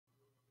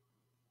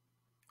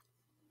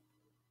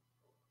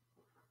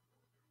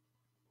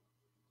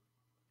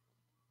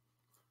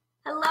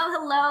Hello,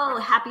 hello.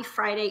 Happy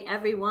Friday,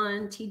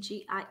 everyone.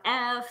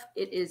 TGIF.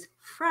 It is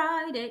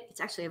Friday. It's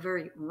actually a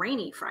very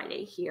rainy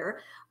Friday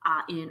here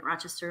in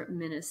Rochester,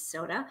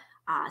 Minnesota.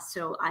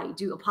 So I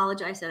do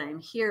apologize that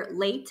I'm here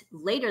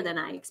later than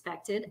I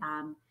expected.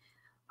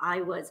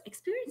 I was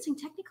experiencing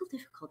technical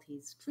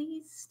difficulties.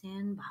 Please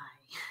stand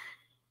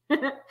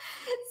by.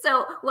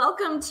 So,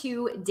 welcome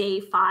to day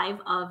 5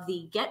 of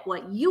the Get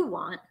What You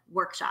Want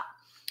workshop.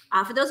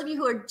 For those of you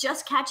who are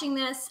just catching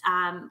this,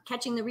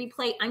 catching the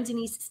replay, I'm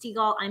Denise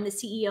Stegall. I'm the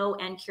CEO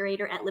and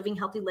curator at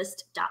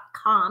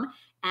livinghealthylist.com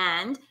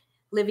and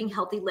Living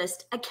Healthy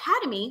List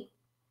Academy,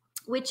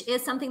 which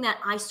is something that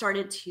I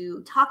started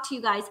to talk to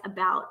you guys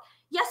about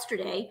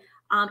yesterday,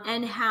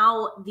 and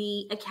how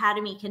the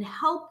Academy can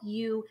help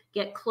you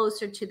get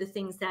closer to the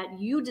things that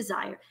you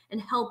desire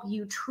and help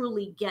you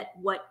truly get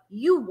what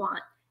you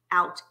want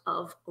out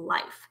of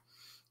life.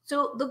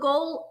 So the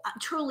goal,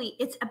 truly,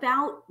 it's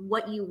about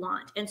what you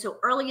want. And so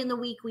early in the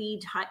week, we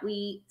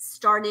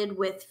started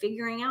with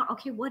figuring out,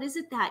 okay, what is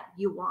it that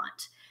you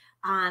want?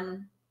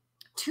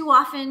 Too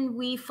often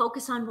we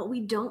focus on what we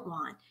don't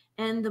want.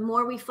 And the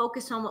more we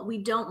focus on what we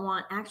don't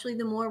want, actually,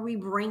 the more we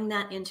bring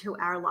that into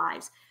our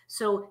lives.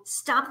 So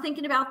stop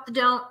thinking about the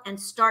don't and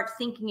start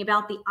thinking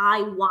about the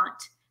I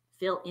want.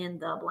 Fill in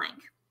the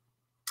blank.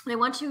 I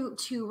want you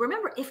to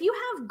remember, if you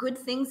have good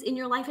things in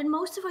your life, and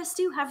most of us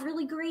do have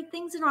really great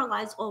things in our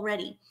lives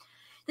already,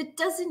 that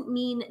doesn't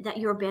mean that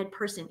you're a bad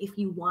person if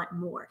you want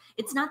more.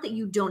 It's not that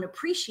you don't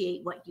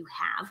appreciate what you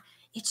have.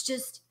 It's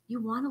just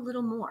you want a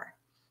little more.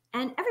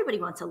 And everybody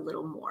wants a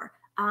little more.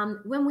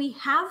 When we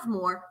have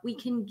more, we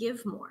can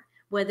give more,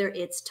 whether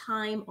it's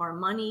time or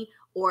money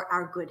or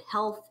our good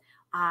health.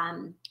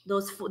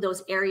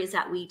 Those areas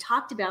that we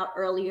talked about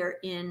earlier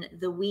in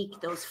the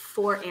week, those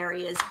 4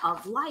 areas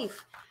of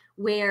life.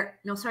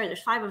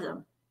 There's 5 of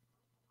them.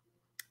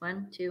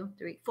 1, 2,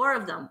 3, 4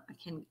 of them. I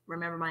can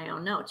remember my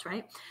own notes,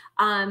 right?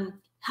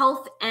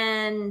 Health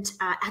and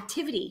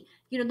activity.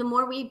 The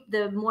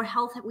more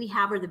health that we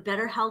have, or the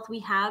better health we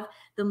have,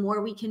 the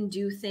more we can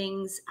do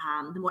things,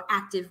 the more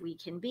active we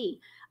can be.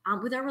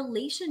 With our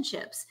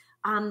relationships,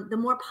 the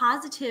more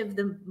positive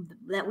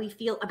that we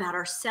feel about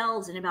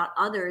ourselves and about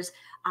others,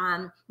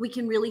 we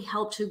can really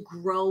help to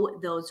grow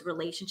those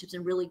relationships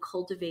and really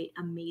cultivate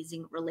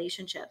amazing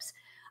relationships.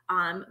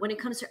 When it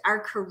comes to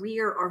our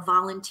career or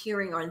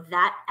volunteering or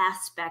that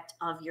aspect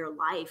of your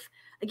life,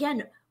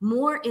 again,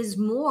 more is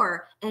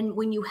more. And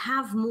when you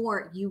have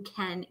more, you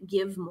can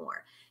give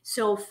more.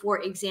 So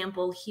for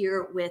example,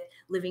 here with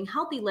Living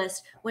Healthy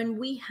List, when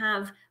we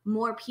have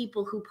more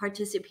people who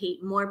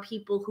participate, more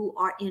people who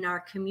are in our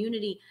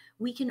community,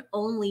 we can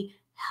only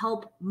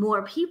help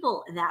more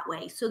people that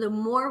way. So the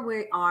more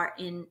we are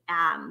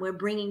we're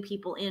bringing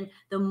people in,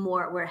 the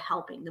more we're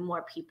helping, the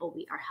more people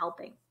we are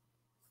helping.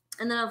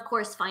 And then, of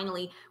course,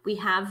 finally, we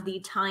have the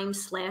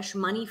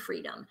time/money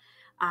freedom.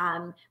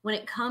 When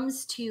it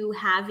comes to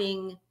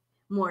having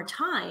more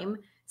time,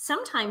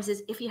 sometimes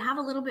if you have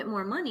a little bit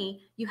more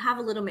money, you have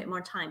a little bit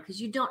more time,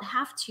 because you don't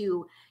have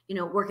to,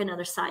 work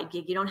another side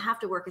gig. You don't have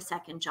to work a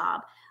second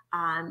job.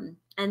 And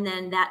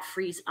then that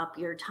frees up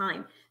your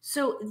time.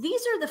 So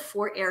these are the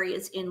 4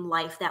 areas in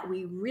life that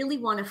we really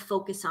want to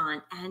focus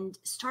on and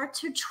start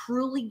to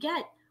truly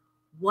get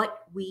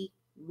what we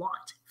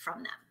want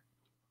from them.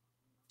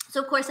 So,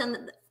 of course,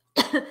 on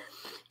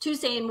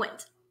Tuesday and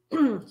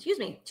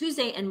Wednesday,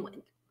 Tuesday and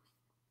Wednesday.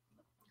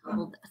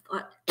 Hold that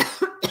thought.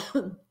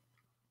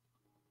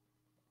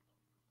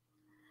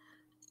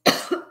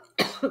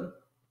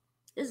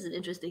 This is an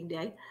interesting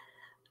day.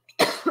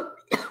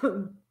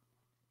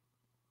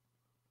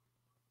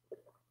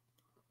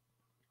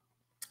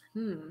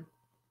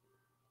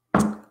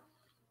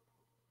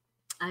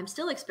 I'm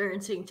still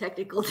experiencing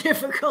technical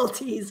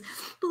difficulties.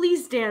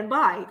 Please stand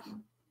by.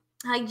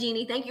 Hi,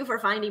 Jeannie. Thank you for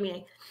finding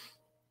me.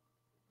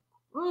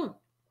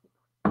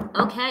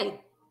 Okay.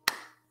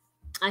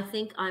 I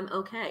think I'm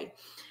okay.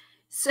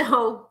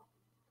 So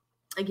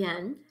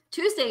again,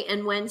 Tuesday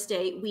and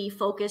Wednesday, we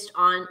focused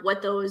on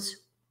what those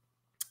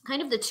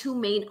kind of the 2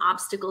 main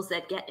obstacles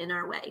that get in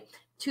our way.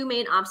 2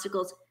 main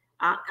obstacles,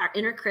 our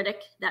inner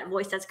critic, that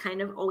voice that's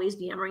kind of always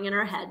yammering in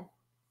our head,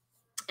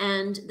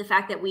 and the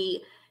fact that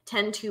we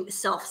tend to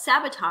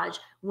self-sabotage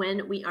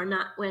when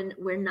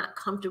we're not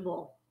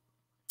comfortable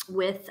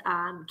with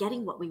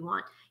getting what we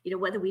want,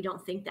 whether we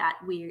don't think that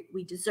we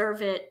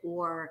deserve it,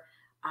 or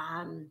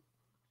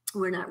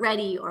we're not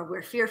ready, or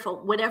we're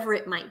fearful, whatever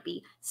it might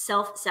be.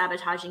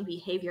 Self-sabotaging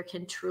behavior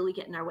can truly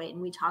get in our way. And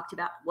we talked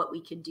about what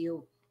we can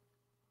do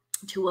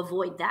to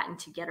avoid that and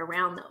to get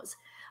around those.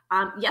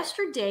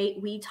 Yesterday,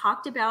 we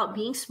talked about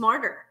being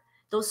smarter,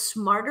 those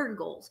smarter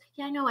goals.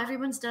 Yeah, I know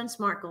everyone's done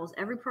SMART goals.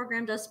 Every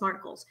program does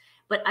SMART goals.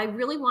 But I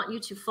really want you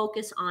to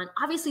focus on,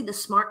 obviously, the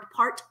smart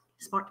part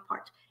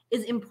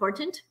is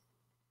important.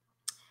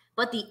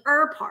 But the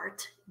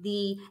part,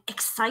 the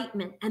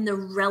excitement and the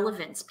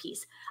relevance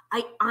piece,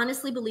 I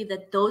honestly believe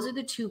that those are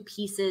the 2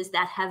 pieces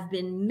that have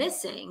been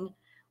missing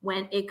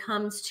when it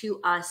comes to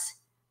us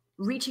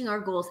reaching our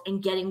goals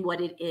and getting what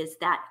it is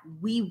that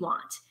we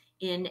want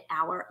in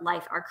our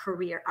life, our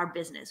career, our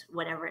business,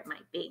 whatever it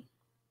might be.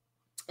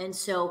 And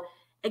so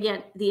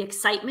again, the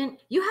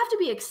excitement, you have to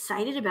be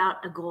excited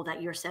about a goal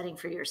that you're setting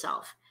for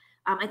yourself.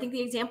 I think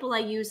the example I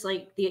used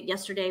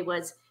yesterday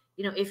was,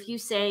 if you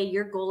say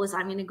your goal is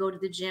I'm going to go to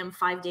the gym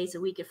 5 days a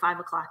week at 5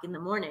 o'clock in the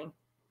morning,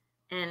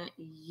 and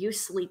you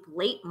sleep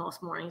late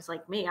most mornings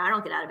like me, I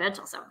don't get out of bed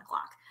till 7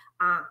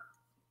 o'clock.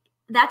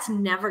 That's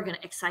never going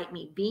to excite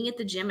me. Being at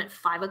the gym at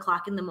 5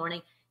 o'clock in the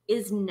morning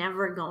is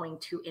never going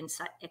to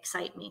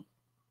excite me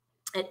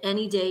at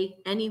any day,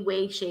 any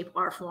way, shape,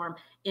 or form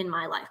in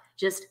my life.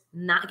 Just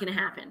not going to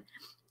happen.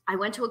 I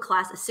went to a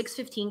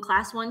 6:15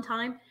 class one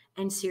time,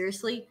 and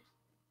seriously,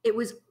 it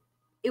was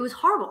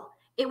horrible.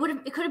 It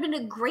could have been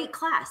a great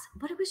class,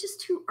 but it was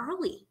just too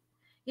early.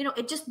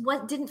 It just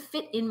didn't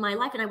fit in my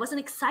life, and I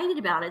wasn't excited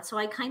about it, so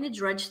I kind of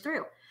drudged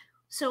through.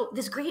 So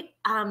this great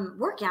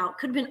workout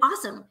could have been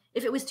awesome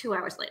if it was 2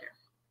 hours later.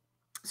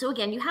 So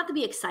again, you have to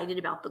be excited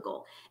about the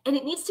goal, and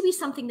it needs to be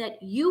something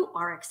that you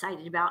are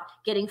excited about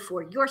getting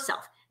for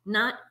yourself,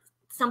 not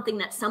something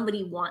that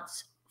somebody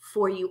wants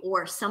for you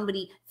or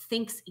somebody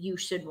thinks you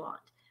should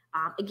want.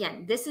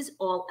 Again, this is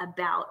all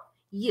about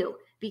you,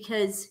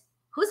 because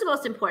who's the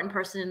most important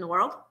person in the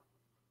world?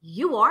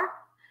 You are.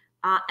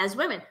 As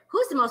women,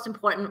 who's the most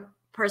important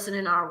person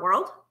in our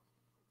world?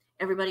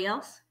 Everybody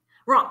else?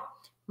 Wrong.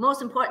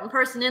 Most important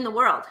person in the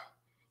world.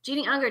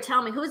 Jeannie Unger,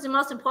 tell me, who's the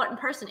most important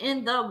person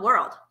in the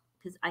world?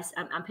 Because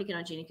I'm picking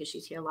on Jeannie because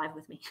she's here live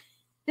with me.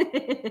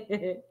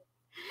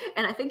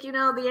 And I think you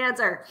know the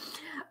answer.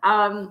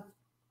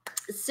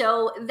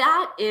 So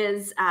that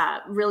is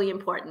really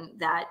important,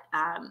 that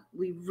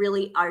we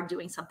really are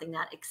doing something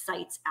that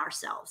excites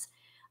ourselves.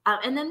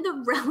 And then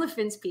the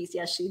relevance piece.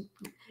 Yes,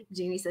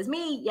 Jeannie says,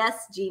 me.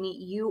 Yes, Jeannie,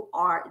 you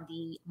are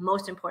the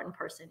most important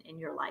person in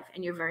your life,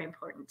 and you're very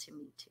important to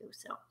me too.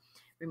 So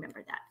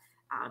remember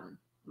that,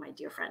 my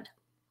dear friend.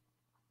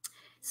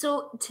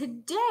 So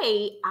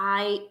today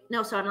I'm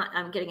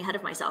getting ahead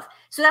of myself.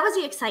 So that was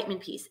the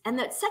excitement piece. And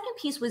the second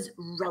piece was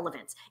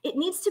relevance. It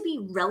needs to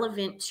be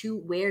relevant to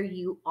where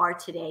you are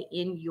today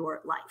in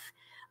your life.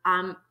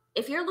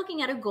 If you're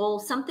looking at a goal,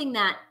 something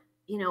that,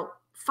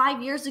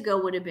 5 years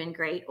ago would have been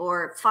great,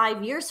 or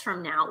 5 years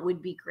from now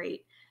would be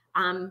great.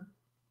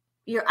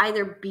 You're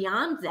either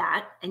beyond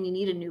that and you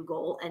need a new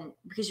goal, and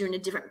because you're in a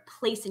different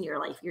place in your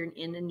life, you're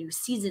in a new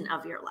season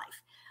of your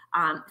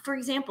life. For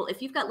example,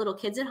 if you've got little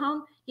kids at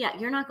home, yeah,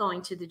 you're not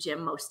going to the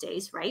gym most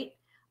days, right?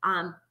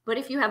 But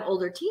if you have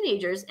older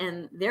teenagers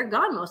and they're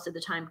gone most of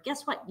the time,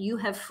 guess what? You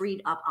have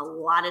freed up a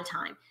lot of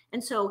time.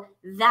 And so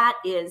that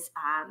is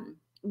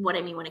what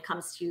I mean when it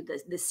comes to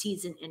the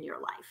season in your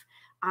life.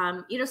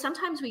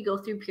 Sometimes we go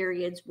through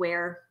periods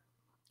where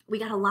we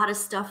got a lot of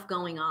stuff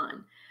going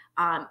on,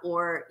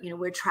 or,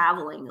 we're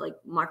traveling, like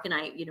Mark and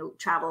I,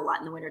 travel a lot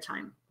in the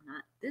wintertime,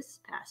 not this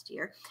past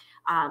year.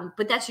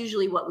 But that's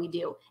usually what we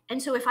do.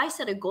 And so if I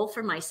set a goal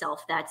for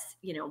myself, that's,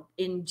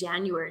 in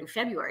January and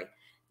February,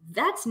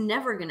 that's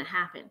never going to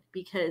happen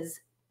because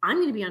I'm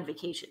going to be on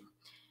vacation.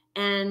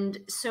 And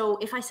so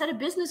if I set a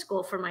business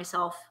goal for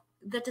myself,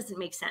 that doesn't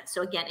make sense.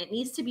 So again, it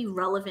needs to be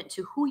relevant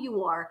to who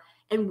you are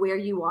and where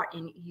you are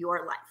in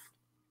your life.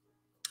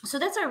 So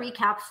that's our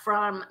recap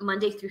from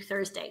Monday through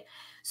Thursday.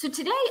 So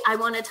today I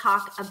want to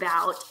talk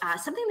about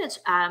something that's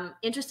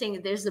interesting.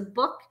 There's a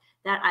book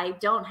that I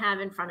don't have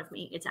in front of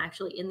me. It's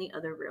actually in the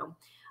other room.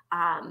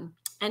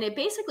 And it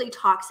basically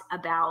talks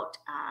about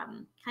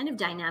kind of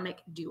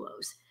dynamic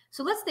duos.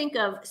 So let's think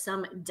of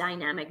some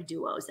dynamic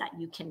duos that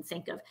you can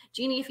think of.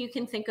 Jeannie, if you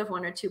can think of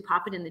one or two,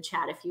 pop it in the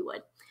chat if you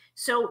would.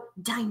 So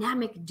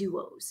dynamic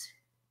duos.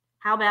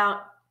 How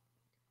about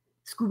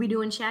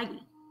Scooby and Shaggy?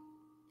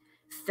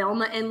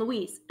 Thelma and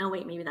Louise. Oh,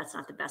 wait, maybe that's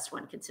not the best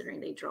one considering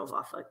they drove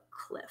off a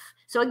cliff.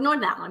 So ignore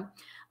that one.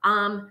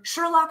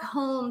 Sherlock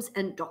Holmes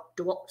and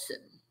Dr. Watson.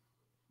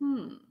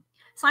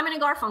 Simon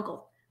and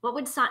Garfunkel. What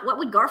would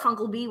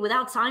Garfunkel be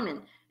without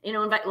Simon?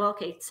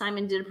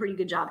 Simon did a pretty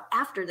good job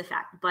after the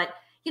fact, but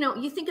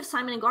you think of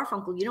Simon and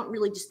Garfunkel, you don't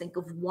really just think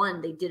of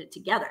one. They did it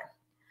together.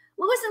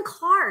 Lewis and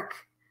Clark.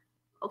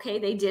 Okay,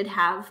 they did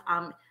have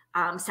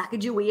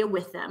Sacagawea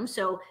with them,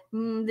 so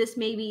this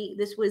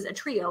was a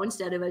trio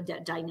instead of a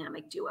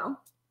dynamic duo.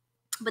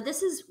 But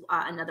this is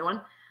another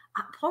one: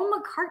 Paul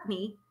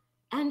McCartney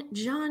and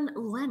John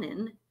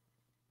Lennon.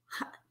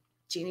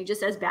 Jeannie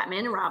just says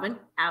Batman and Robin.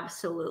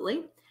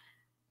 Absolutely.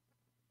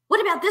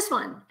 What about this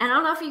one? And I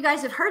don't know if you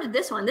guys have heard of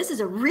this one. This is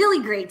a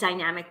really great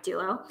dynamic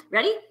duo.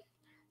 Ready?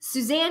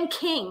 Suzanne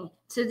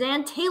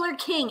Taylor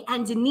King,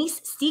 and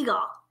Denise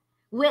Stegall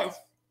with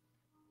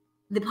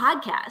the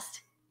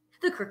podcast,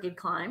 The Crooked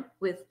Climb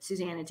with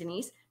Suzanne and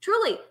Denise.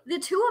 Truly, the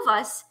two of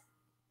us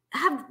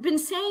have been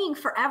saying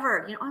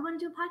forever, I want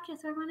to do a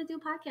podcast. I want to do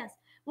a podcast.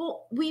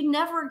 Well, we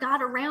never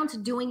got around to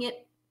doing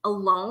it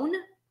alone.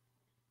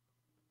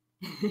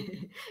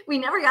 We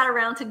never got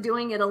around to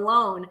doing it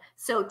alone.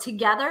 So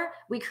together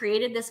we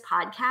created this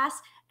podcast,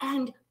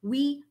 And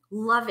we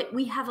love it.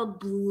 We have a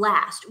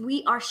blast.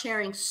 We are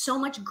sharing so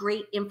much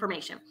great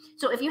information.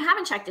 So if you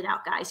haven't checked it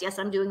out, guys, yes,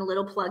 I'm doing a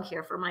little plug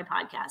here for my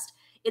podcast.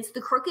 It's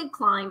The Crooked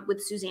Climb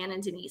with Suzanne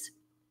and Denise.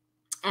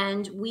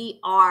 And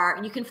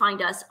you can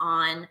find us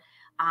on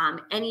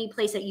any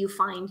place that you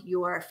find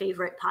your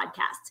favorite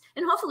podcasts.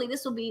 And hopefully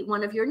this will be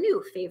one of your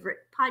new favorite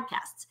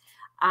podcasts.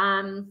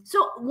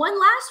 So one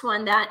last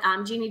one that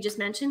Jeannie just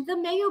mentioned, the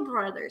Mayo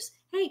Brothers.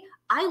 Hey,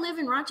 I live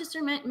in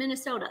Rochester,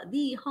 Minnesota,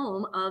 the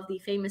home of the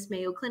famous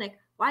Mayo Clinic.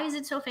 Why is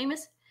it so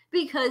famous?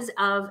 Because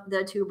of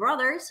the two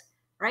brothers,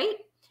 right?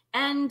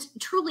 And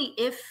truly,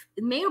 if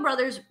Mayo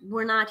Brothers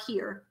were not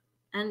here,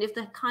 and if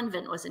the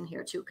convent wasn't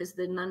here too, because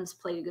the nuns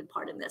played a good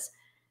part in this,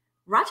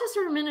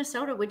 Rochester,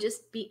 Minnesota would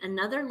just be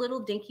another little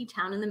dinky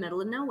town in the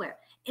middle of nowhere.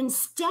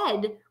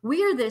 Instead,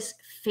 we are this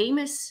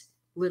famous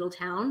little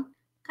town,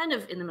 kind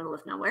of in the middle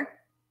of nowhere.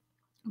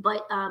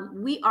 But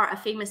we are a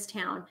famous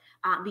town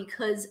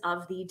because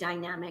of the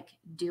dynamic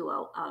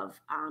duo of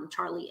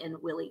Charlie and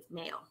Willie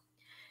Mayo.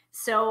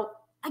 So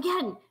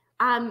again,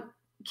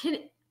 can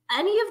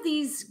any of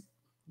these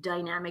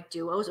dynamic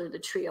duos, or the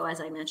trio, as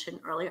I mentioned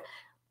earlier,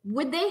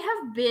 would they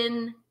have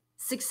been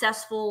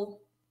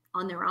successful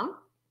on their own?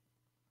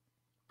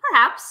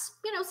 Perhaps,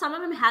 some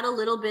of them had a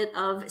little bit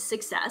of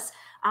success.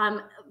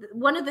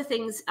 One of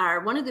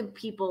the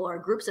people or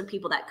groups of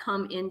people that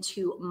come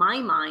into my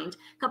mind,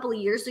 a couple of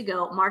years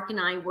ago, Mark and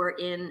I were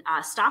in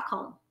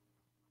Stockholm,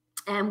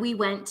 and we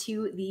went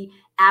to the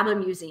ABBA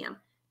Museum.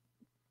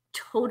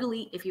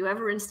 Totally, if you're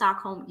ever in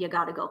Stockholm, you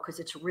got to go because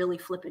it's really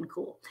flippin'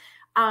 cool.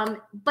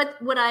 But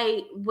what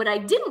I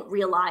didn't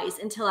realize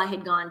until I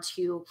had gone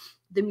to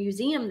the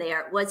museum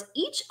there was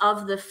each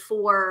of the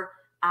four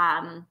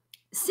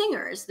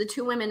singers, the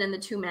two women and the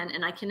two men,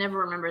 and I can never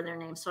remember their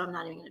names, so I'm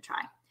not even going to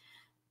try.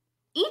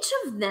 Each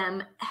of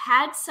them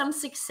had some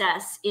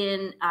success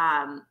in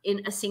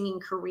a singing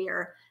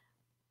career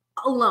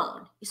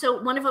alone.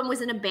 So one of them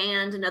was in a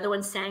band, another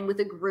one sang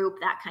with a group,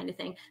 that kind of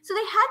thing. So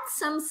they had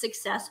some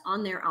success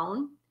on their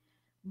own,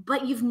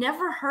 but you've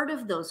never heard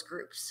of those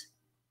groups.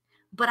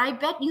 But I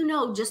bet you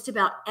know just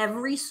about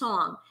every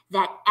song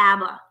that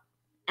ABBA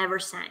ever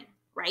sang,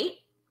 right?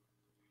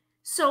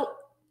 So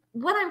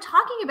what I'm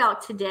talking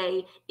about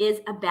today is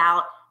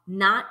about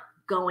not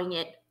going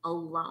it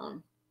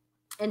alone,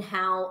 and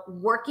how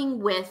working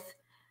with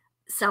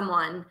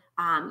someone,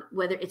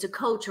 whether it's a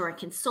coach or a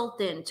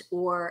consultant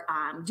or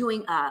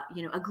doing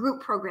a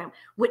group program,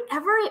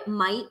 whatever it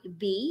might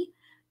be,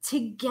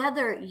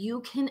 together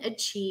you can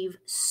achieve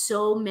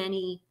so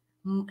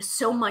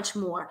much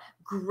more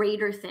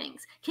greater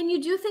things. Can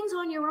you do things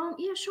on your own?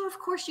 Yeah, sure, of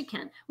course you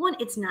can. One,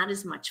 it's not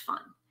as much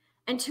fun.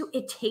 And two,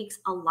 it takes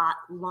a lot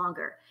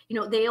longer.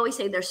 They always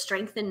say there's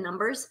strength in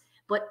numbers,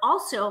 but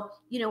also,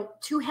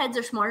 two heads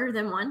are smarter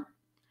than one.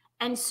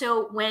 And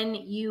so when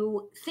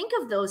you think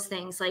of those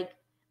things, like,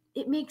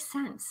 it makes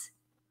sense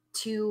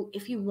to,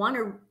 if you want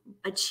to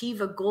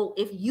achieve a goal,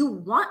 if you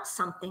want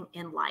something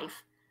in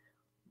life,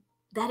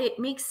 that it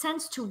makes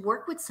sense to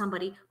work with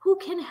somebody who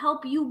can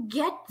help you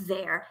get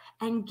there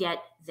and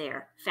get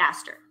there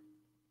faster.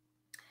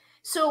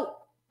 So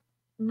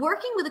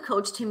working with a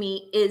coach, to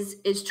me,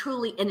 is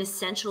truly an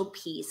essential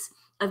piece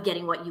of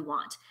getting what you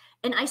want.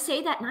 And I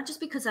say that not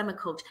just because I'm a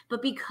coach,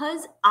 but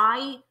because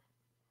I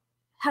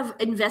have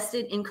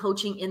invested in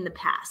coaching in the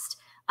past.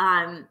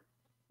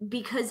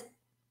 Because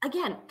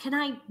again,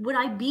 would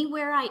I be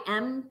where I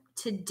am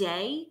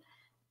today?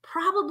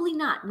 Probably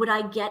not. Would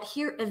I get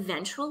here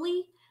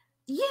eventually?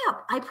 Yeah,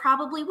 I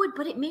probably would,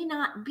 but it may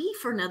not be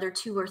for another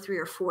 2 or 3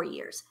 or 4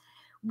 years.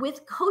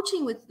 With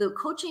coaching, with the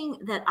coaching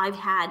that I've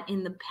had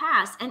in the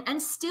past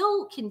and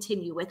still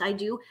continue with, I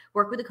do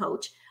work with a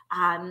coach.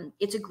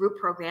 It's a group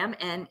program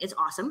and it's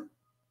awesome.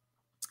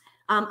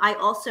 I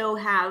also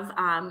have,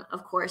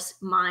 of course,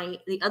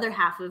 the other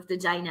half of the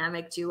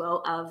dynamic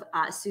duo of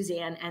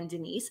Suzanne and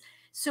Denise.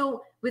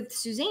 So with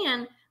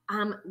Suzanne,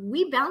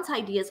 we bounce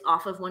ideas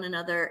off of one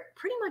another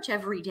pretty much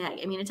every day.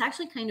 I mean, it's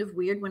actually kind of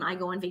weird when I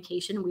go on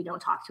vacation and we don't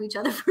talk to each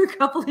other for a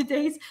couple of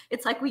days.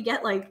 It's like we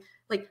get like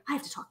I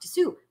have to talk to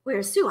Sue.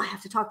 Where's Sue? I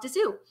have to talk to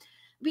Sue.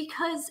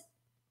 Because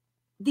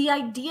the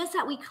ideas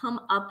that we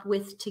come up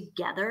with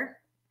together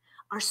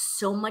are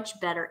so much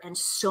better and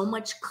so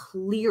much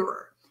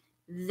clearer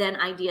than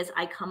ideas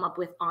I come up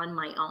with on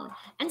my own.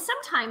 And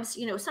sometimes,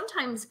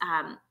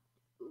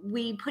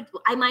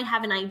 I might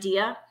have an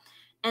idea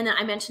and then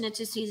I mention it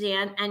to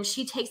Suzanne and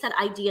she takes that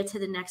idea to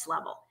the next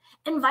level,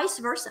 and vice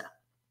versa.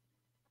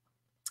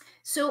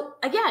 So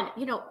again,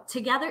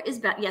 together is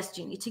better. Yes,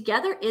 Jeannie,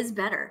 together is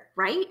better,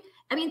 right?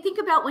 I mean, think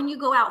about when you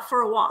go out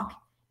for a walk.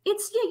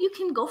 You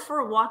can go for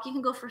a walk, you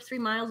can go for 3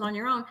 miles on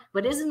your own,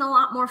 but isn't it a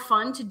lot more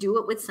fun to do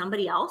it with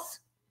somebody else?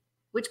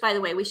 Which, by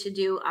the way, we should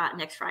do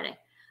next Friday.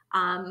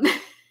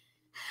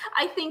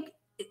 I think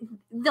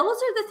those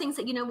are the things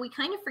that, we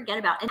kind of forget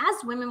about. And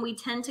as women, we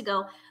tend to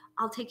go,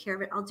 I'll take care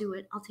of it. I'll do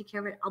it. I'll take care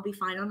of it. I'll be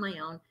fine on my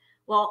own.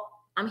 Well,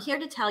 I'm here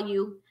to tell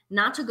you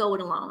not to go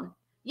it alone.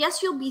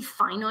 Yes, you'll be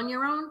fine on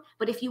your own,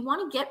 but if you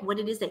want to get what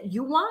it is that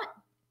you want,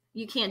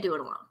 you can't do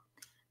it alone.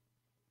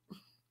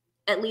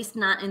 at least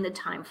not in the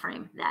time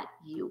frame that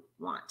you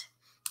want.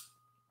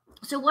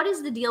 So what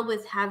is the deal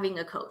with having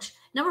a coach?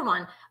 Number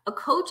one, a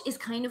coach is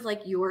kind of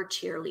like your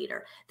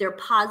cheerleader. They're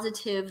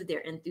positive, they're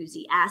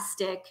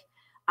enthusiastic,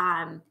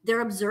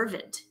 they're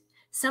observant.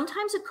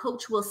 Sometimes a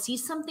coach will see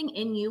something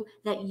in you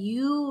that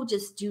you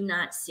just do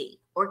not see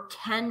or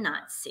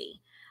cannot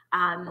see.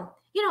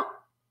 You know,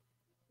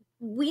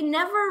 we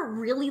never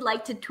really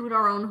like to toot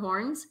our own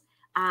horns.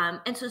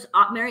 And so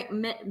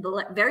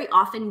very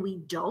often we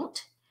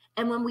don't.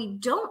 And when we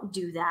don't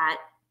do that,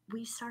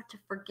 we start to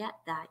forget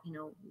that,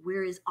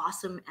 we're as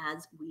awesome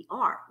as we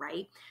are,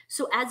 right?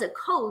 So as a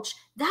coach,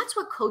 that's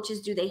what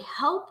coaches do. They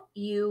help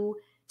you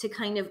to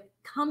kind of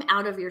come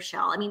out of your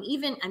shell. I'm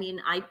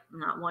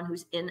not one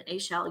who's in a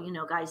shell,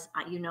 guys,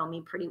 you know me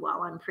pretty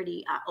well. I'm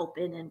pretty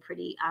open and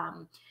pretty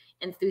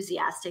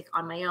enthusiastic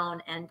on my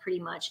own and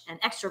pretty much an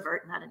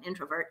extrovert, not an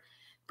introvert.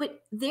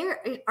 But there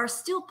are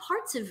still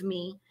parts of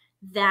me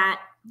that,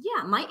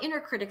 yeah, my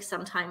inner critic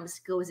sometimes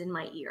goes in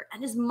my ear.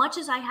 And as much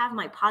as I have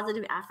my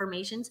positive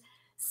affirmations,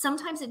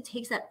 sometimes it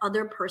takes that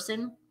other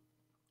person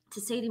to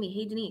say to me,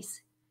 hey,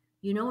 Denise,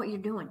 you know what you're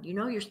doing. You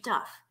know your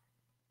stuff.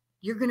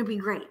 You're going to be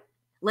great.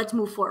 Let's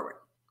move forward,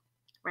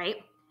 right?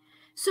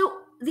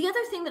 So the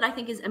other thing that I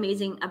think is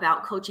amazing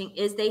about coaching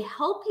is they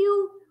help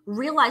you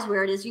realize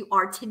where it is you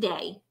are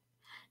today,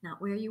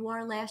 not where you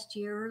are last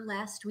year or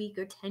last week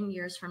or 10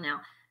 years from now.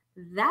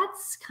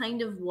 That's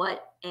kind of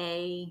what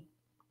a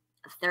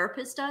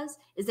therapist does,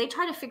 is they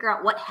try to figure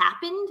out what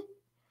happened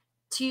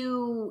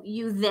to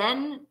you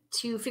then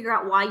to figure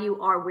out why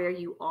you are where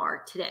you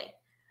are today.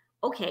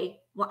 Okay,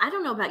 well, I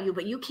don't know about you,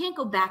 but you can't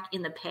go back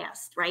in the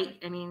past, right?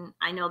 I mean,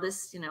 I know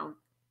this,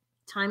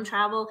 time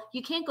travel,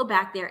 you can't go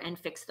back there and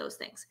fix those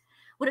things.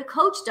 What a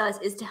coach does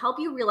is to help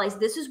you realize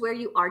this is where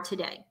you are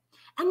today.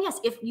 And yes,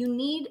 if you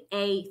need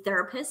a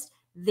therapist,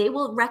 they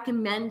will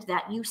recommend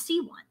that you see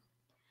one.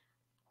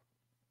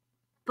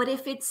 But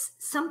if it's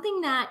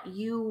something that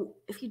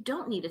if you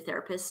don't need a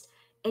therapist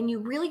and you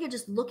really are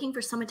just looking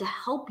for someone to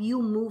help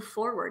you move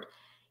forward,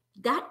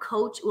 that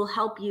coach will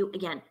help you,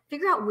 again,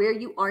 figure out where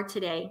you are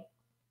today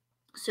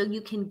so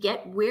you can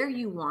get where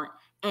you want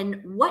and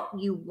what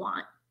you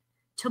want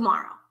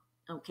tomorrow.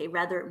 Okay,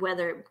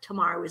 whether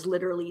tomorrow is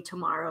literally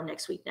tomorrow,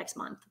 next week, next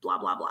month, blah,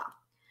 blah,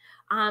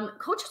 blah.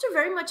 Coaches are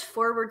very much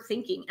forward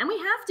thinking, and we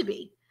have to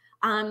be,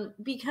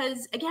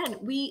 because again,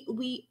 we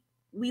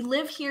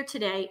live here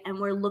today and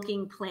we're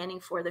planning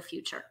for the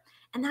future.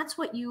 And that's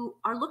what you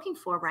are looking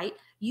for, right?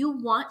 You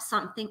want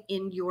something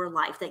in your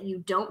life that you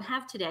don't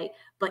have today,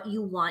 but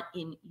you want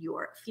in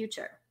your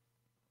future.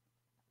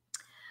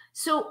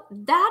 So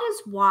that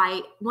is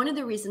one of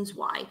the reasons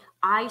why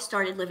I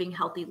started Living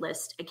Healthy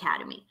List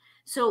Academy.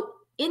 So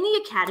in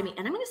the academy,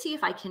 and I'm going to see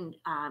if I can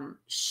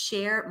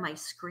share my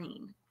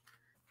screen.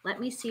 Let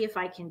me see if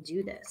I can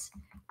do this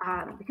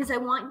because I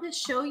want to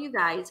show you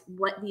guys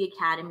what the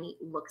academy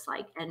looks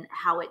like and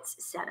how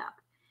it's set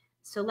up.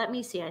 So let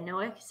me see. I know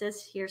it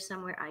says here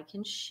somewhere I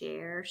can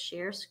share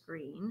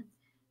screen.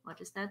 What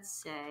does that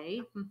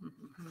say?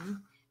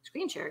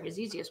 Screen sharing is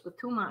easiest with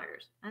 2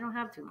 monitors. I don't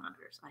have 2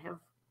 monitors. I have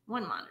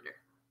 1 monitor.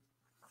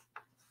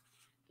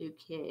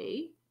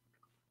 Okay.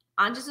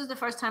 This is the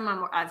first time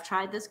I've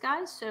tried this,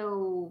 guys,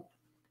 so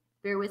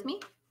bear with me.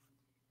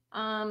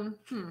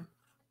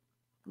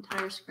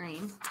 Entire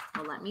screen.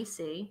 Well, let me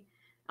see.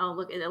 Oh,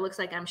 look, it looks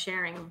like I'm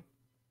sharing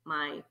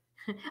my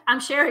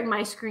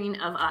screen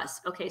of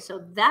us. Okay,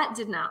 so that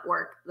did not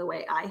work the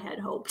way I had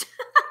hoped.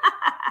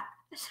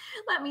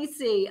 Let me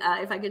see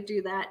if I could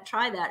do that.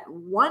 Try that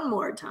one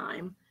more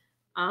time.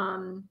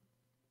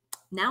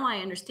 Now I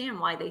understand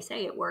why they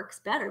say it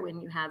works better when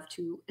you have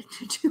two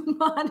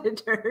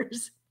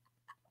monitors.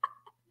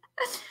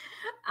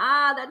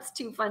 That's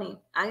too funny.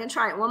 I'm going to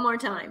try it one more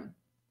time.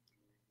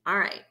 All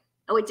right.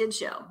 Oh, it did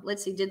show.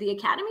 Let's see. Did the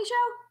academy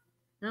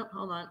show? No,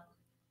 hold on.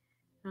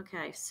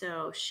 Okay.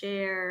 So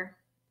share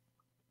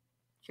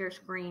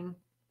screen.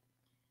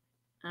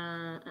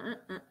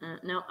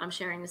 No, I'm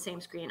sharing the same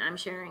screen. I'm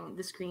sharing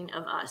the screen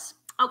of us.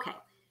 Okay.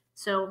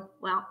 So,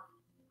 well,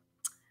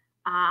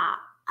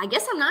 I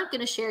guess I'm not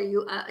going to show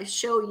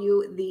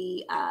you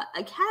the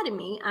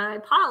academy. I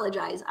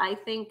apologize. I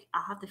think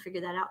I'll have to figure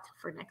that out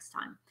for next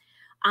time.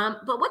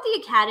 But what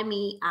the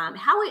academy,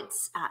 how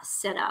it's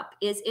set up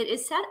is it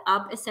is set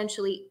up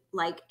essentially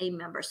like a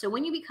member. So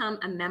when you become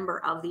a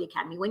member of the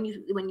academy, when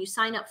you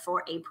sign up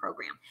for a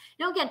program,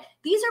 now again,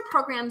 these are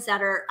programs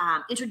that are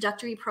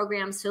introductory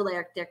programs. So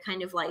they're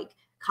kind of like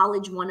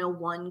college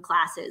 101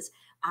 classes.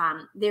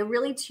 They're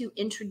really to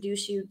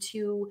introduce you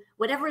to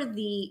whatever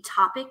the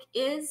topic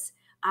is.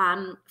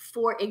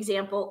 For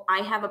example,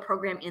 I have a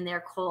program in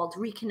there called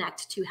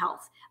Reconnect to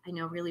Health. I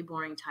know, really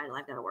boring title.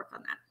 I've got to work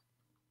on that.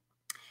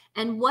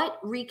 And what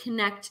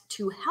Reconnect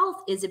to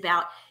Health is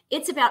about,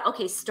 it's about,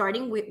 okay,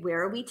 starting with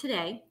where are we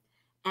today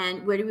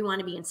and where do we want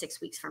to be in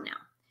 6 weeks from now?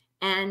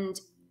 And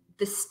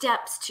the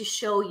steps to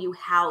show you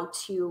how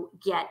to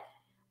get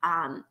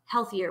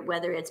healthier,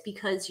 whether it's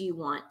because you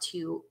want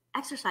to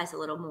exercise a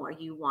little more,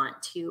 you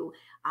want to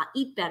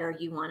eat better,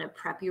 you want to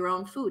prep your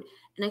own food.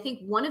 And I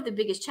think one of the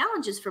biggest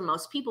challenges for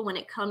most people when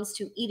it comes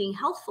to eating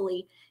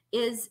healthfully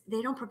is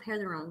they don't prepare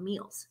their own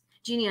meals.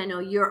 Jeannie, I know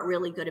you're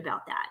really good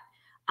about that.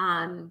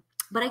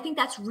 But I think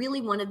that's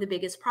really one of the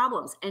biggest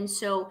problems. And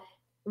so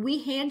I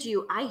hand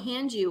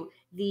you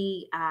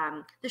the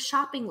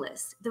shopping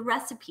list, the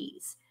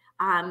recipes,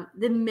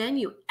 the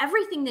menu,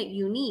 everything that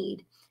you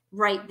need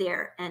right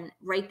there and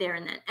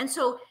then. And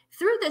so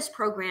through this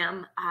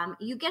program,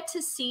 you get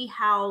to see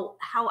how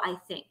I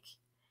think.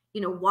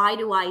 Why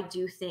do I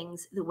do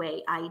things the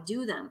way I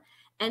do them?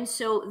 And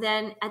so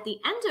then at the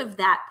end of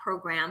that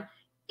program,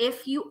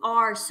 if you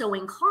are so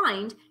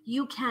inclined,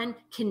 you can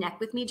connect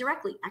with me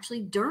directly.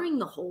 Actually, during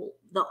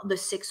the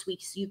 6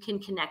 weeks, you can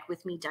connect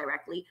with me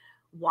directly.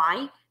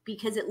 Why?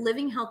 Because at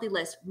Living Healthy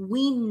List,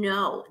 we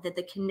know that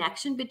the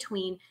connection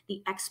between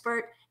the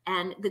expert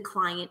and the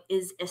client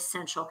is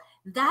essential.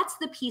 That's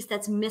the piece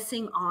that's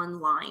missing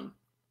online.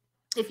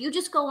 If you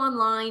just go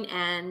online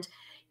and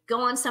go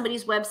on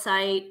somebody's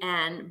website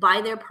and buy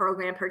their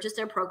program, purchase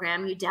their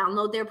program, you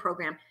download their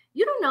program,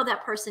 you don't know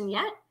that person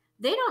yet.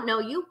 They don't know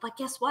you, but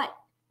guess what?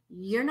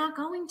 You're not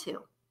going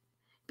to,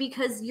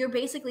 because you're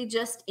basically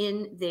just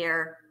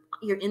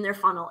you're in their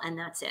funnel, and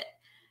that's it.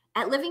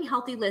 At Living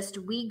Healthy List,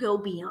 we go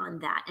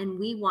beyond that, and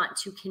we want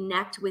to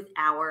connect with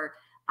our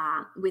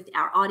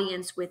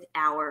audience, with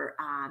our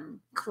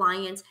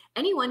clients.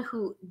 Anyone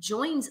who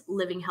joins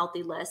Living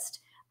Healthy List,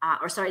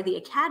 the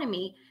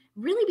Academy,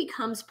 really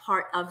becomes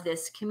part of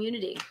this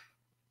community.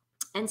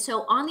 And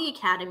so on the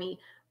Academy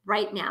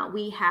right now,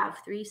 we have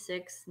 3,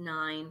 6,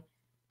 9,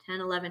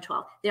 10, 11,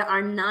 12. There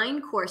are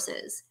 9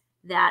 courses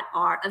that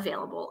are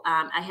available.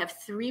 I have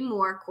 3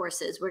 more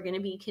courses. We're going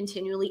to be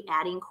continually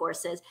adding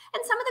courses,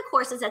 and some of the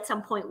courses at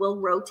some point will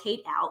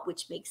rotate out,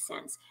 which makes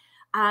sense.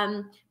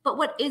 But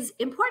what is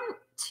important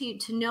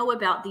to know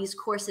about these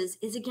courses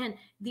is, again,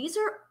 these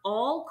are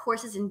all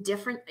courses in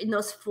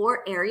those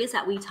 4 areas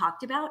that we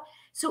talked about.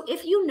 So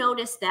if you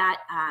notice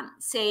that,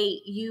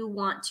 say you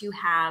want to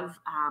have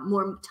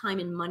more time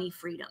and money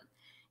freedom,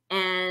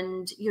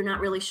 and you're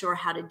not really sure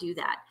how to do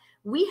that,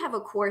 we have a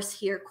course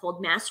here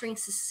called Mastering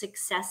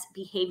Success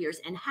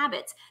Behaviors and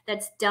Habits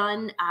that's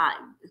done,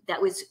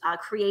 that was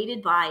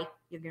created by,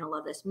 you're going to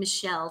love this,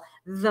 Michelle,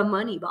 the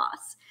Money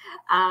Boss.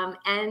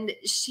 And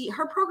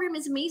her program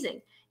is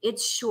amazing.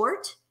 It's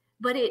short,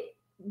 but it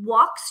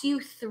walks you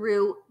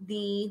through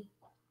the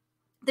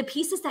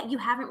pieces that you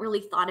haven't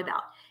really thought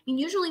about. I mean,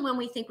 usually when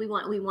we think we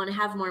want to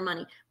have more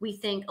money, we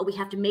think, oh, we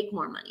have to make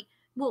more money.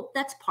 Well,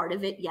 that's part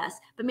of it, yes.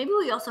 But maybe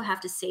we also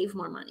have to save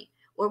more money.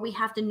 Or we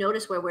have to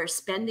notice where we're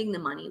spending the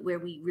money, where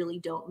we really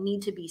don't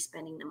need to be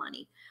spending the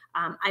money.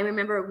 I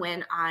remember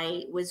when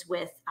I was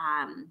with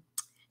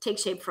Take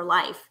Shape for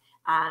Life,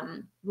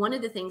 one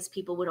of the things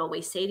people would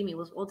always say to me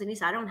was, well,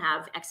 Denise, I don't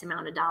have X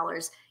amount of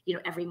dollars,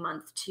 every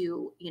month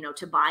to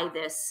buy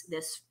this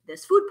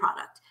food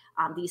product,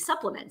 these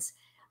supplements.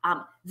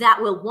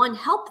 That will, one,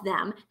 help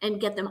them and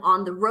get them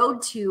on the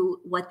road to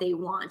what they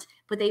want.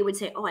 But they would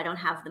say, oh, I don't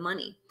have the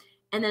money.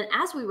 And then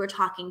as we were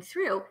talking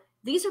through,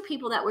 these are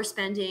people that were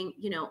spending,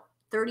 $30,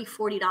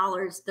 $40,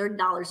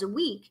 $30 a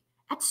week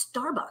at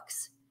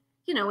Starbucks.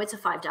 It's a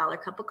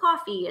 $5 cup of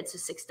coffee. It's a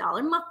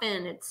 $6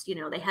 muffin. It's,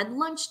 they had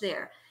lunch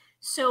there.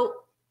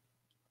 So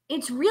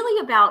it's really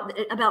about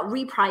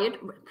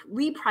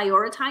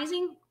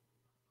reprioritizing.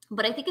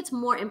 But I think it's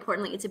more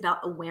importantly, it's about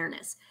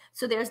awareness.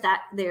 So there's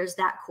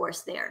that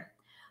course there.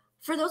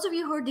 For those of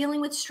you who are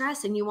dealing with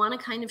stress and you want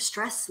to kind of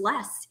stress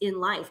less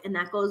in life, and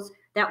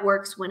that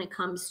works when it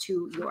comes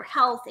to your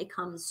health. It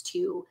comes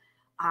to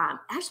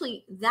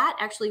actually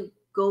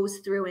goes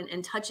through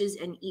and touches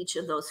in each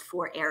of those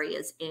 4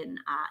 areas in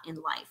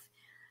life.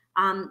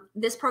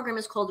 This program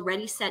is called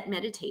Ready, Set,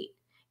 Meditate.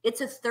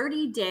 It's a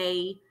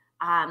 30-day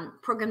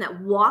program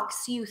that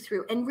walks you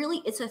through, and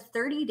really it's a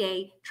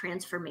 30-day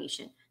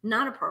transformation,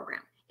 not a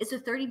program. It's a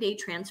 30-day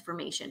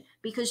transformation,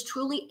 because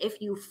truly,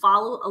 if you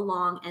follow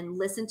along and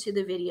listen to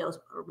the videos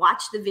or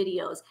watch the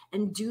videos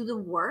and do the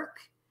work,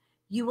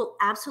 you will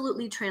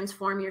absolutely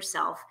transform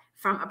yourself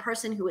from a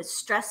person who is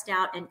stressed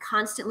out and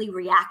constantly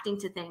reacting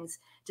to things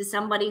to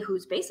somebody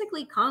who's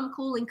basically calm,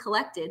 cool, and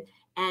collected,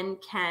 and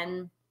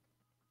can,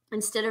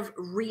 instead of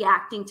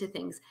reacting to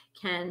things,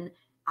 can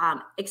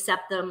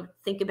accept them,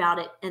 think about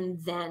it,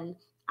 and then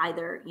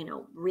either,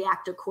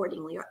 react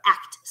accordingly or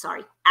act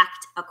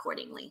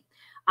accordingly.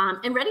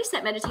 And Ready,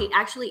 Set, Meditate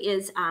actually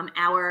is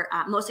our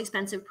most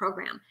expensive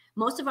program.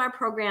 Most of our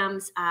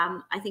programs,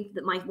 I think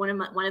that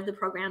one of the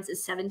programs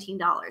is $17.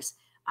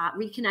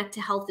 Reconnect to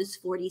Health is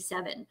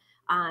 $47.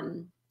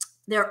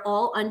 They're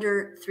all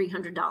under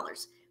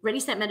 $300. Ready,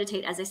 Set,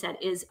 Meditate, as I said,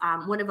 is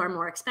one of our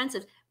more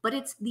expensive, but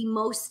it's the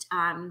most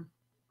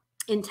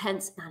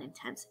intense, not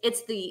intense.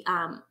 It's the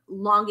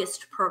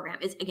longest program.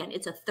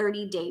 It's a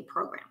 30-day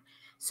program.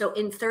 So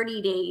in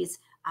 30 days,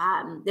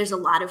 there's a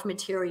lot of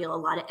material, a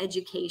lot of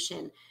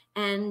education.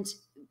 And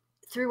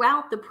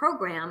throughout the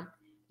program,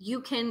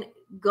 you can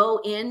go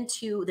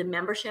into the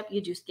membership.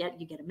 You get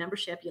a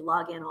membership, you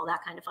log in, all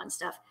that kind of fun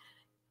stuff.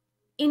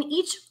 In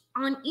each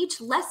on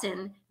each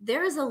lesson,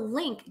 there is a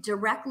link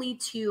directly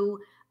to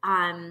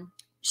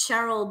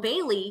Cheryl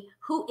Bailey,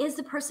 who is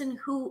the person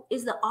who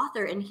is the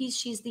author, and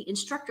she's the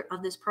instructor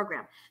of this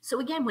program. So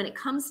again, when it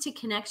comes to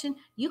connection,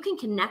 you can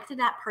connect to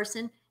that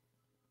person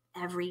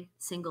every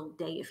single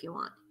day if you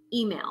want.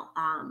 Email,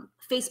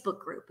 Facebook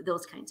group,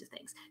 those kinds of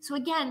things. So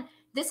again,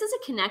 this is a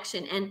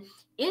connection. And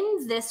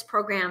in this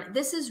program,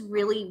 this is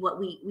really what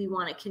we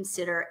want to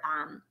consider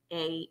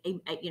a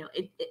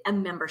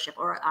membership,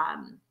 or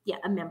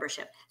a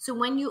membership. So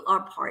when you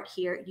are part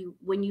here,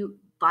 when you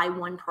buy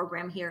one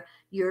program here,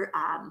 you're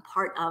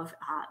part of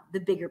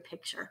the bigger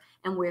picture,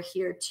 and we're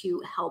here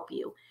to help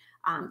you.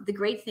 The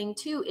great thing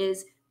too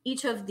is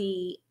each of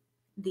the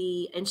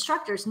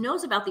instructors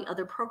knows about the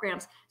other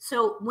programs.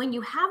 So when you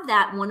have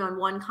that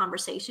one-on-one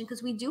conversation,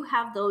 because we do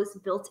have those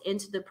built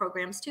into the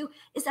programs too,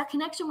 is that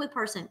connection with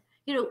person.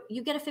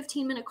 You get a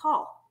 15-minute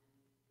call.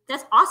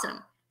 That's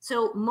awesome.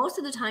 So most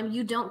of the time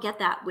you don't get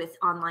that with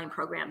online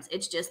programs.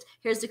 It's just,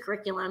 here's the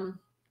curriculum,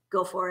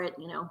 go for it,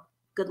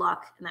 good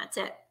luck, and that's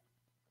it.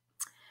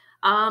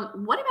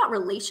 What about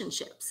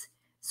relationships?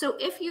 So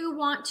if you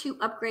want to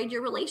upgrade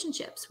your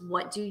relationships,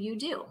 what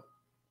do?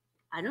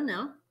 I don't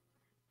know.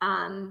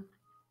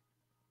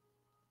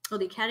 Oh,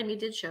 the Academy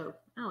did show.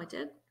 Oh, it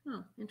did?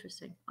 Oh,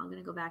 interesting. I'm going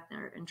to go back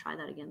there and try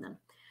that again then.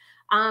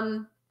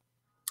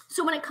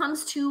 So when it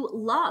comes to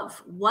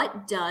love,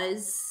 what do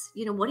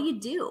you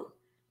do?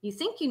 You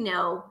think you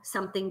know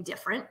something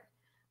different,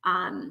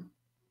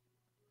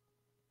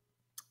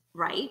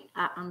 right?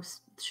 I'm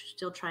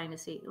still trying to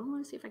see. I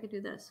want to see if I could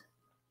do this.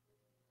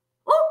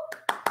 Oh,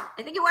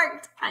 I think it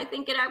worked. I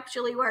think it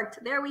actually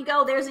worked. There we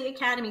go. There's the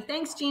Academy.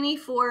 Thanks, Jeannie,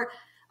 for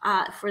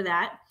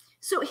that.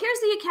 So here's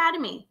the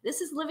Academy.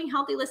 This is Living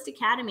Healthy List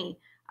Academy.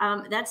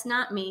 That's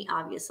not me,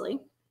 obviously.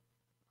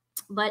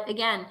 But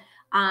again,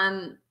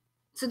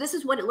 so this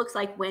is what it looks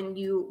like when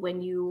you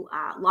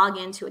log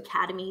into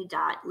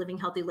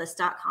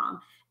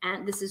academy.livinghealthylist.com,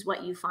 and this is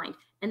what you find.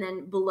 And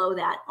then below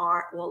that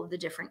are all of the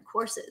different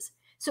courses.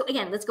 So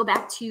again, let's go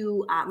back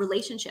to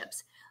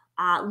relationships.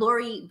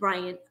 Lori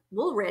Bryant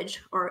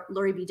Woolridge, or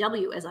Lori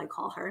BW as I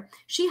call her,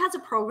 she has a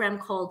program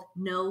called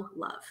Know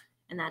Love,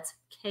 and that's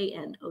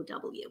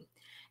KNOW.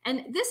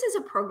 And this is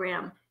a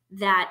program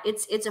that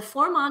it's a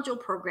 4-module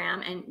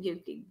program, and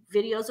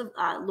videos of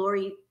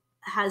Lori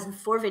has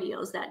 4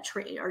 videos that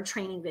are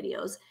training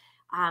videos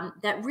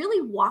that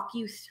really walk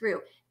you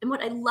through. And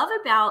what I love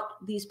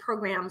about these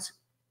programs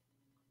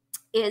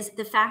is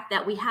the fact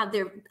that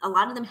a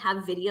lot of them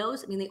have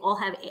videos. I mean, they all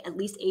have at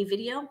least a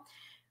video.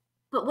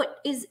 But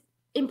what is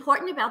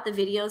important about the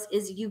videos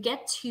is you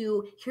get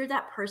to hear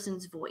that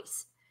person's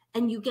voice,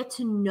 and you get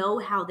to know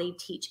how they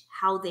teach,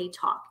 how they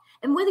talk,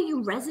 and whether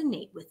you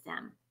resonate with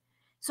them.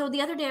 So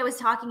the other day I was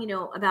talking,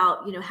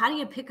 about, how do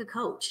you pick a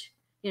coach?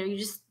 Do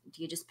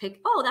you just pick,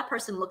 oh, that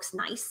person looks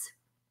nice.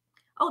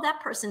 Oh,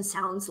 that person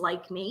sounds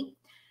like me.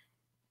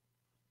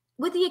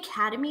 With the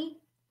Academy,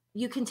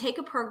 you can take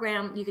a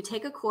program, you could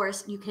take a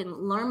course, you can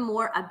learn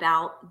more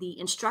about the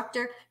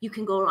instructor. You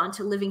can go on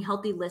to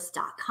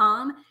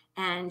livinghealthylist.com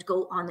and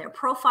go on their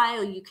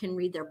profile. You can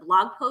read their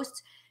blog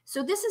posts.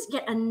 So this is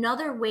yet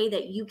another way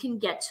that you can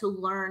get to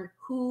learn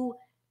who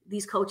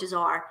these coaches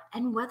are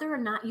and whether or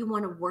not you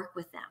want to work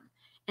with them.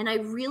 And I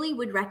really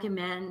would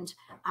recommend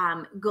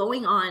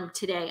going on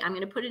today. I'm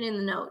going to put it in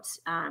the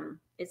notes.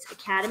 It's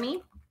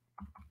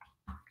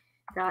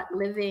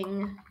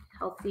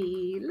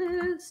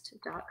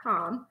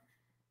academy.livinghealthylist.com.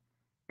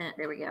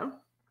 There we go.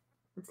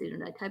 Let's see,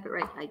 did I type it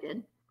right? I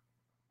did.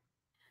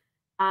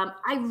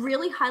 I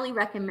really highly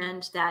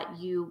recommend that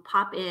you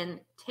pop in,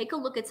 take a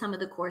look at some of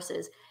the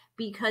courses,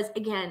 because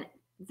again,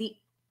 the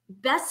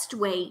best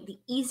way, the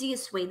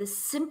easiest way, the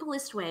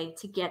simplest way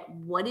to get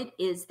what it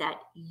is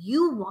that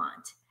you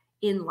want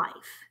in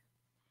life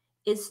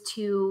is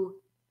to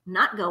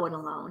not go it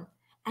alone,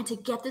 and to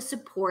get the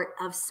support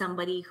of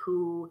somebody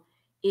who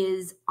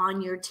is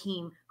on your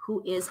team,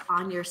 who is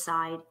on your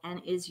side, and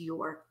is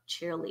your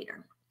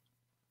cheerleader.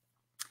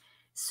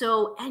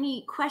 So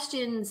any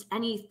questions,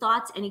 any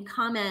thoughts, any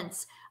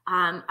comments,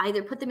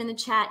 either put them in the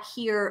chat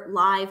here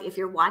live. If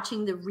you're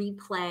watching the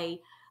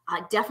replay,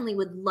 definitely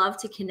would love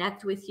to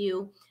connect with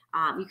you.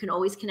 You can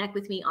always connect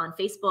with me on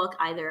Facebook,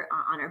 either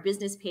on our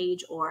business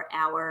page or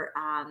our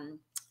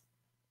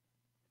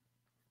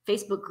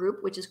Facebook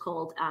group, which is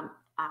called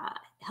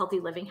Healthy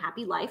Living,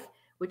 Happy Life,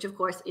 which of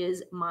course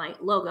is my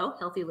logo,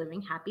 Healthy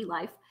Living, Happy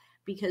Life,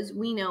 because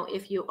we know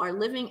if you are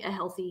living a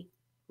healthy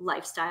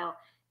lifestyle,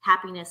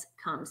 happiness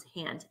comes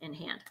hand in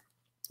hand.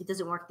 It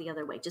doesn't work the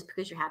other way. Just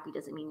because you're happy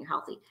doesn't mean you're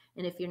healthy.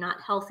 And if you're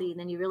not healthy,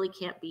 then you really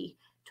can't be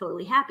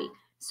totally happy.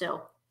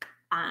 So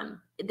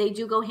they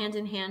do go hand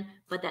in hand,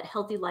 but that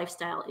healthy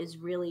lifestyle is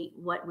really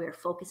what we're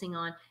focusing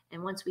on.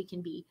 And once we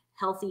can be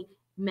healthy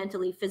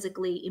mentally,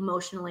 physically,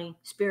 emotionally,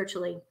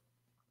 spiritually,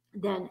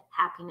 then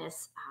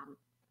happiness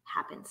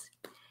happens.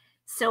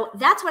 So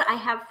that's what I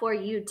have for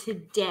you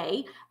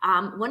today.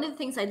 One of the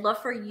things I'd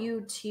love for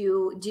you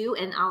to do,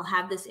 and I'll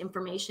have this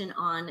information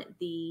on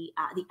the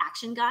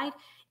action guide,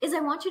 is I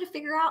want you to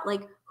figure out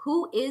like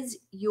who is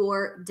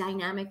your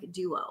dynamic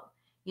duo.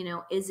 You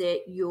know, is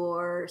it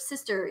your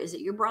sister? Is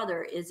it your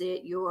brother? Is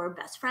it your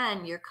best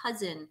friend, your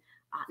cousin,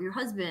 your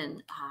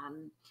husband?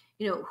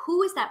 You know,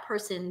 who is that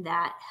person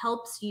that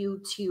helps you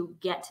to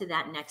get to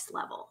that next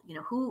level? You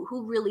know,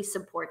 who really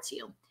supports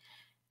you?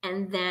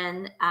 And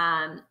then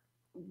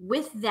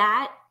with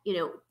that, you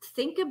know,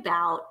 think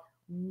about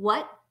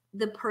what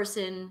the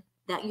person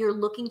that you're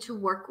looking to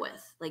work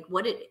with, like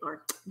what it,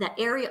 or that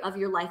area of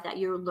your life that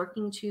you're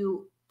looking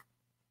to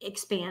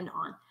expand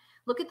on.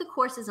 Look at the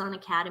courses on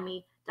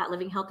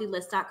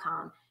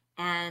academy.livinghealthylist.com.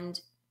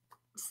 And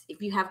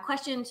if you have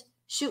questions,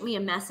 shoot me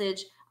a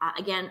message.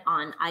 Again,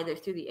 on either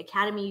through the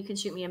Academy, you can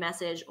shoot me a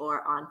message,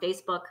 or on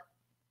Facebook.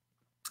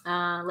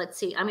 Let's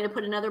see, I'm going to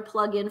put another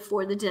plug in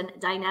for the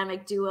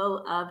dynamic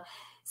duo of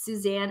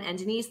Suzanne and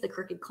Denise, the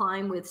Crooked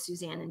Climb with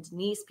Suzanne and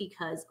Denise,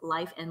 because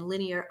life and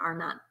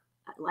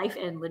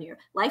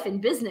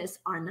business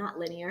are not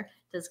linear.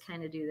 Does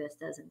kind of do this,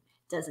 doesn't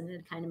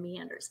it? Kind of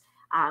meanders.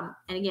 And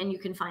again, you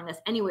can find us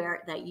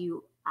anywhere that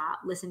you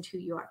listen to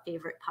your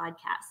favorite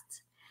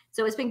podcasts.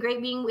 So it's been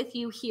great being with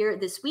you here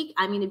this week.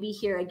 I'm going to be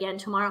here again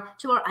tomorrow.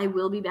 Tomorrow I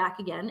will be back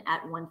again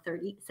at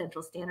 1:30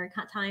 Central Standard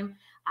Time,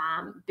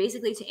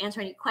 basically to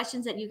answer any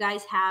questions that you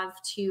guys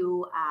have,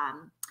 to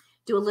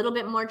do a little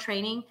bit more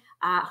training.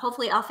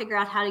 Hopefully I'll figure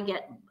out how to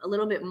get a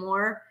little bit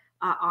more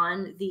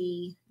on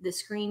the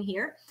screen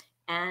here,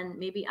 and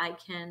maybe I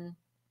can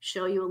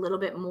show you a little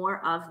bit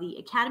more of the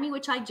Academy,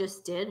 which I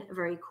just did.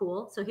 Very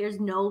cool. So here's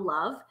No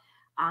Love.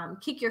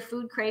 Kick your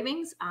food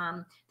cravings.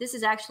 This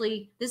is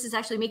actually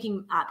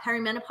making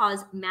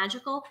perimenopause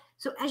magical.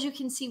 So as you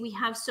can see, we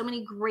have so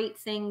many great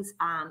things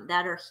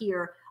that are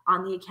here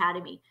on the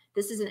Academy.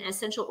 This is an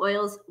Essential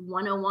Oils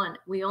 101.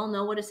 We all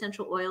know what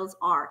essential oils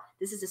are.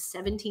 This is a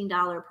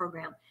 $17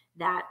 program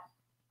that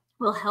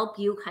will help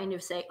you kind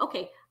of say,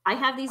 okay, I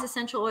have these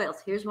essential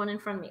oils. Here's one in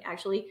front of me.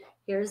 Actually,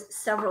 here's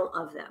several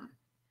of them.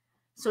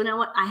 So now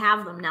what? I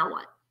have them. Now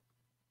what?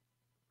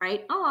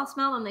 Right? Oh, I'll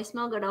smell them. They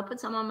smell good. I'll put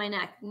some on my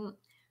neck.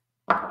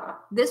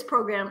 This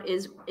program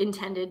is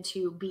intended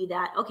to be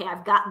that, okay,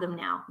 I've got them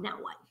now. Now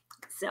what?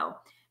 So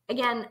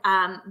again,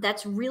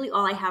 that's really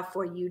all I have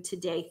for you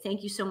today.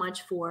 Thank you so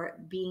much for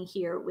being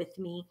here with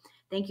me.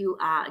 Thank you,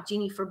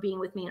 Jeannie, for being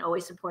with me and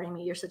always supporting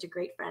me. You're such a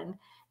great friend.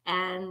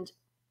 And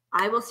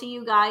I will see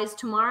you guys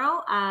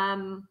tomorrow.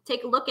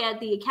 Take a look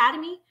at the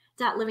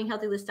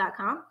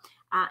academy.livinghealthylist.com.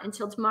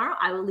 Until tomorrow,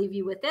 I will leave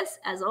you with this.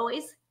 As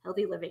always,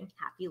 healthy living,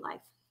 happy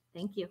life.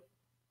 Thank you.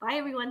 Bye,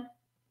 everyone.